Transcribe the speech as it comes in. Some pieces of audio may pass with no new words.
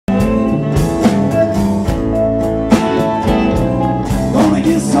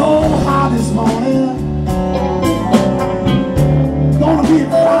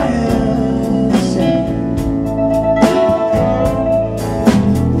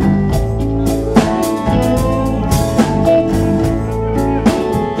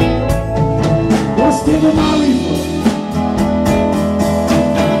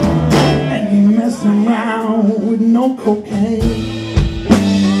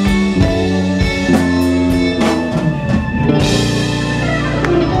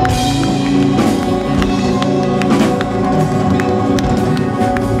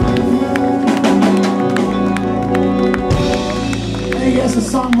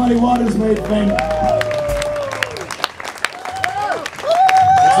Muddy Waters made famous.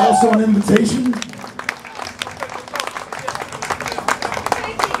 It's also an invitation.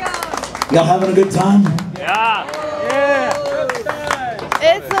 Y'all having a good time? Yeah.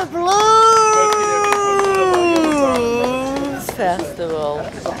 It's a blues festival.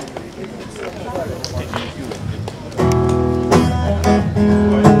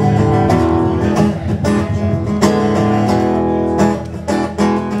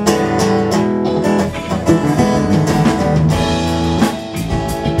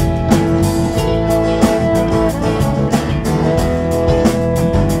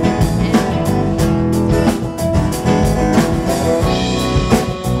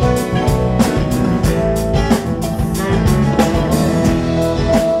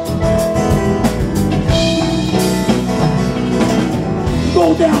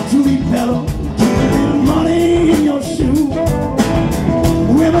 Go down to the pedal, keep a little money in your shoe.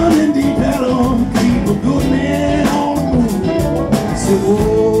 Women in the pedal, keep a good man on the move. Say,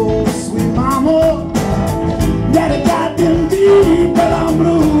 oh, sweet mama, daddy got them deep pedal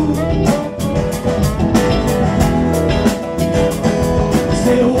blues.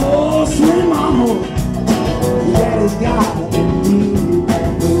 Say, oh, sweet mama, daddy's got them deep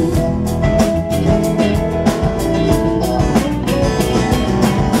pedal blues.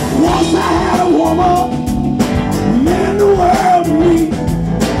 Once I had a woman, meant the world to me.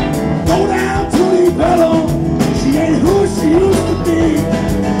 Go down to the pillow, she ain't who she used to be.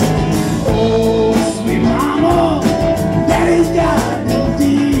 Oh, sweet mama, daddy's got them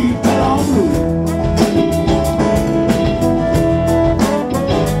deep pillow blues.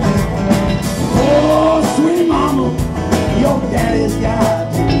 Oh, sweet mama, your daddy's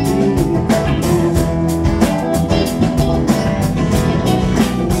got them deep pillow blues.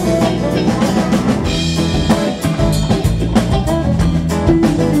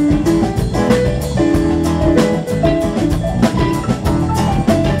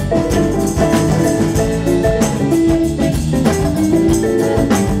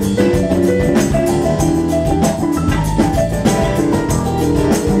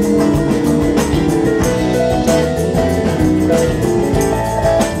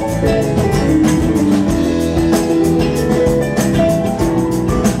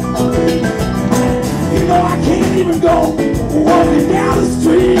 Even go walking down the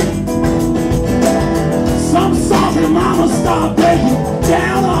street. Some salty mama start breaking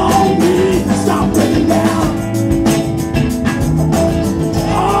down on me. Stop breaking down.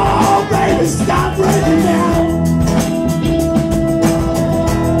 Oh, baby, stop breaking down.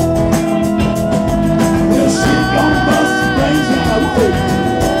 Well, she gonna bust your brains out.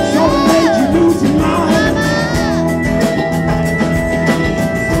 Sure made you lose your mind.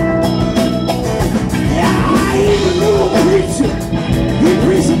 Even knew a preacher, he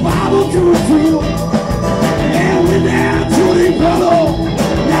preached the Bible to a true. And went down to the pillow,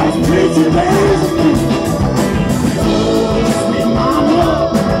 that was preaching ladies and me. Oh, sweet mama,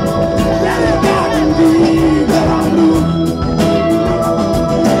 daddy got them deep that I knew.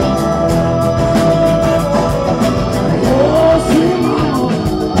 Oh, sweet mama,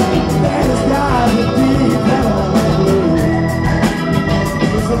 daddy's got them deep that I knew.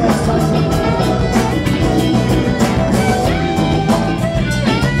 What's the next time?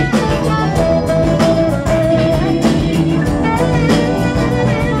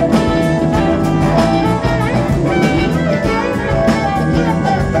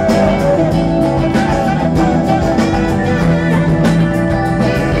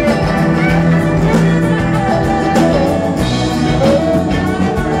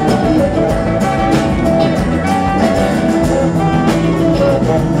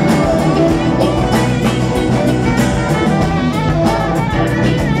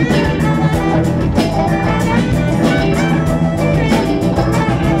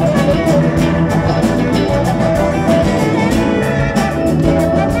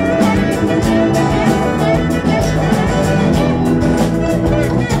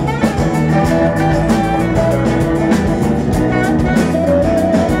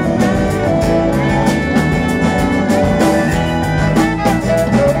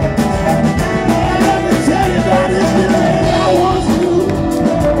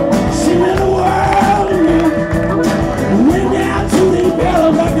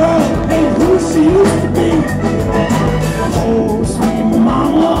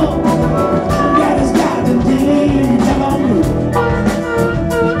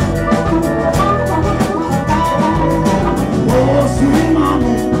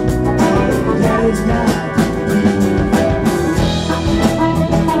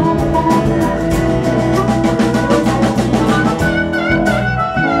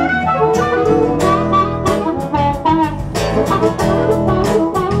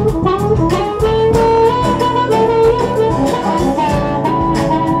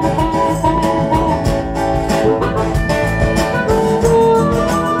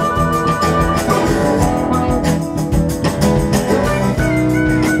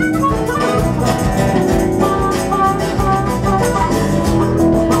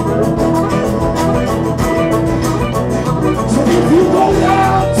 roll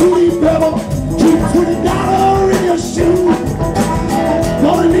down to the rebel, keep $20 in your shoe.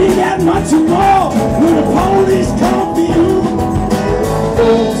 Gonna need that much more when the police come for you.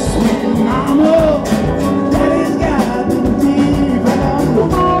 Oh, sweet mama, daddy's got the deep and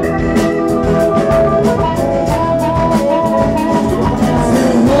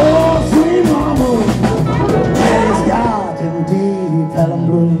oh, sweet mama, daddy's got them deep and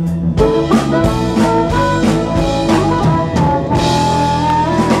blue.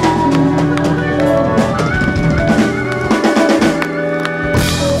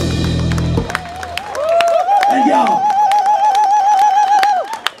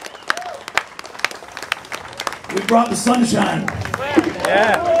 Brought the sunshine.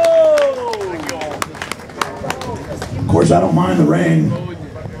 Yeah. Of course, I don't mind the rain,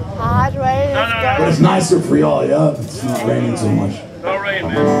 Hard rain. but it's nicer for y'all, yeah, if it's not raining so much. No rain,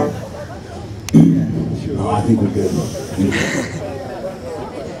 man. No, I think we're good.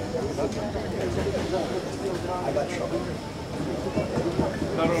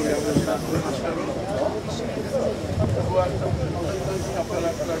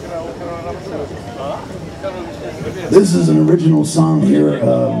 This is an original song here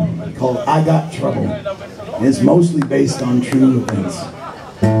called I Got Trouble. And it's mostly based on true events.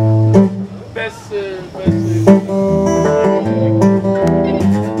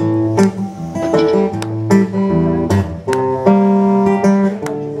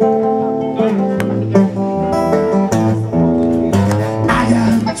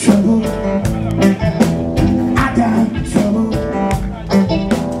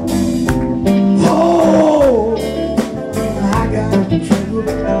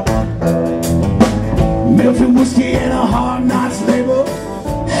 Milton whiskey and a hard night's labor.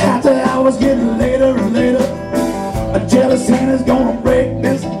 After hours getting later and later, a jealous hand is gonna break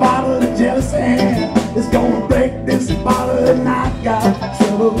this bottle. A jealous hand is gonna break this bottle. And I got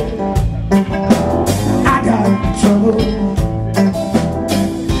trouble. I got trouble.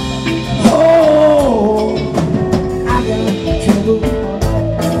 Oh, I got trouble.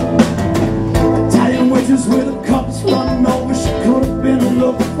 Italian waitress with a cups running over. She could have been a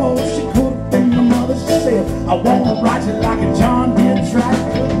look for. She could have been the mother. She said, I wanna ride you like a John Deere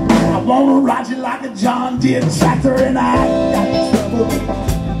tractor. I wanna ride you like a John Deere tractor. And I got trouble.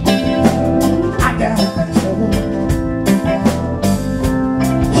 I got trouble.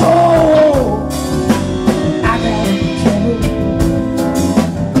 Oh, I got trouble.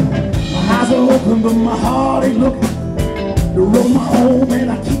 My eyes are open, but my heart ain't looking. The road my home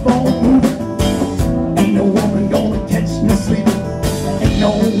and I keep on moving. Ain't no woman gonna catch me sleeping. Ain't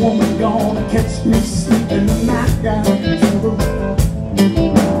no woman gonna catch me sleeping. And I got trouble.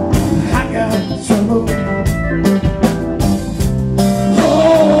 I got trouble.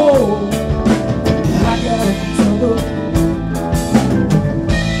 Oh, I got trouble.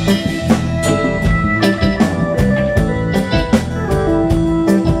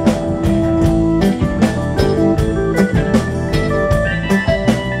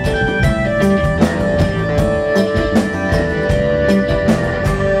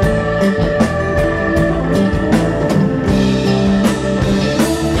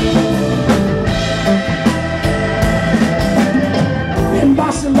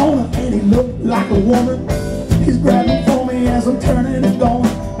 And he looked like a woman. He's grabbing for me as I'm turning and going.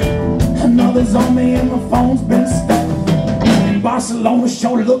 Another's on me and my phone's been stuck. In Barcelona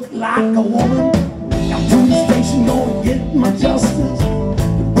sure looked like a woman. Got to the station, gonna get my justice.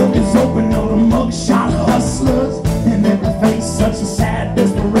 The book is open on the mugshot hustlers. In every face such a sad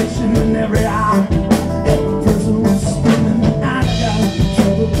desperation. In every eye, every person was screaming. I got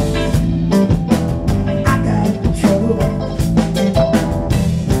trouble. I got trouble.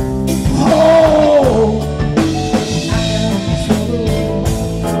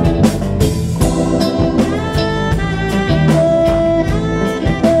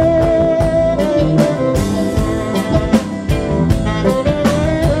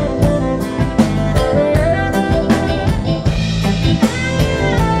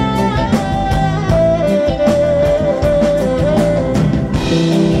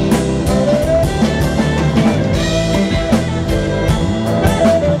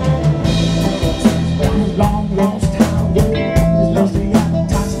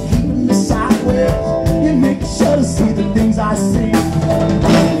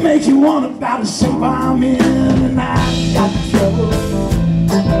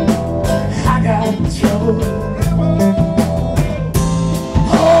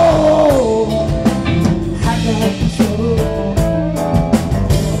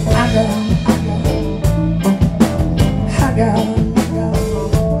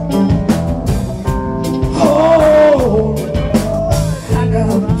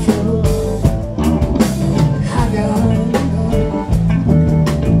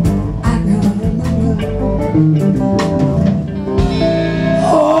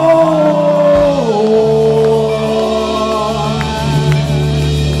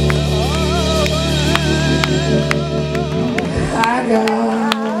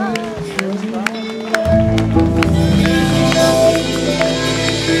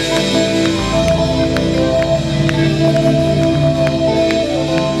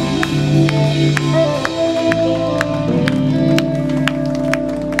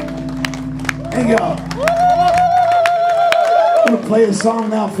 play a song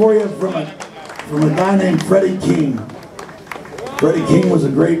now for you from a guy named Freddie King. Freddie King was a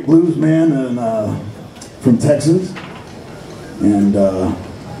great blues man from Texas, and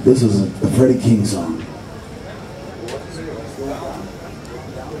this is a Freddie King song.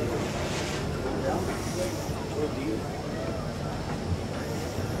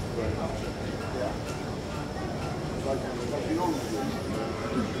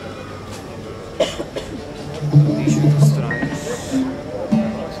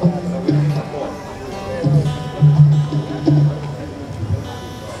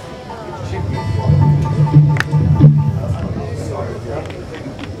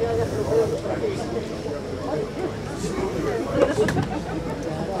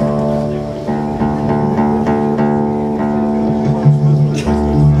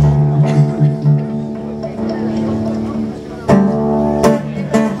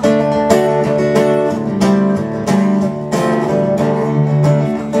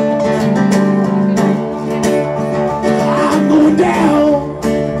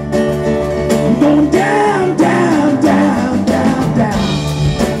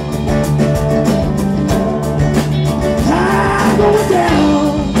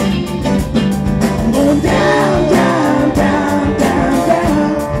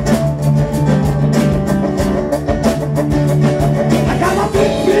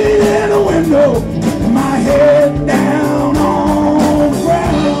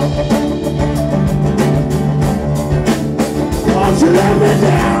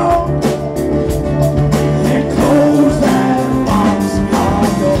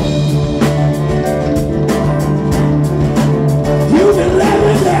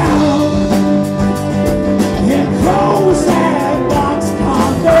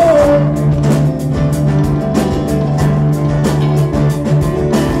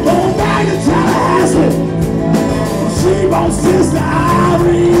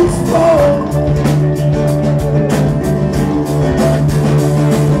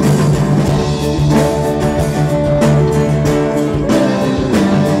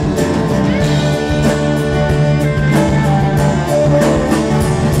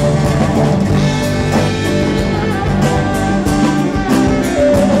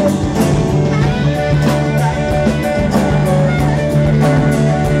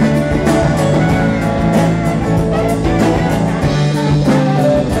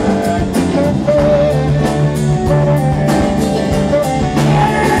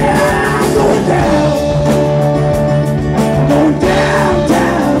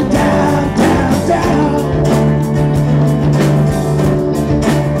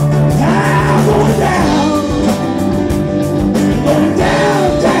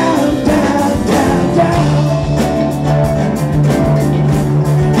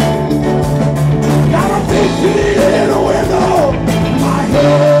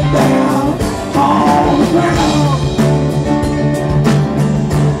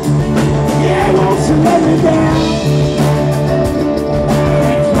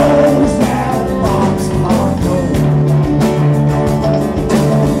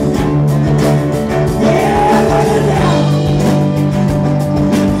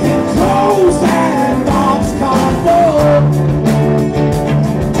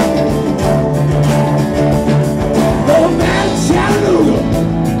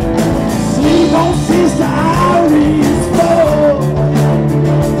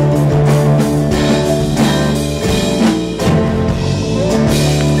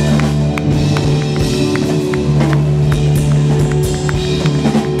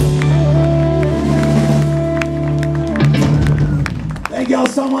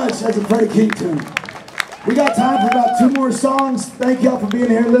 That's a Freddie King tune. We got time for about 2 more songs. Thank y'all for being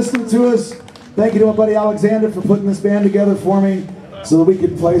here listening to us. Thank you to my buddy Alexander for putting this band together for me so that we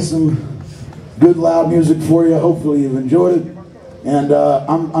could play some good loud music for you. Hopefully you've enjoyed it. And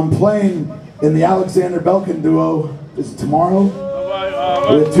I'm playing in the Alexander Belkin duo. Is it tomorrow?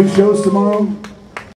 We have 2 shows tomorrow.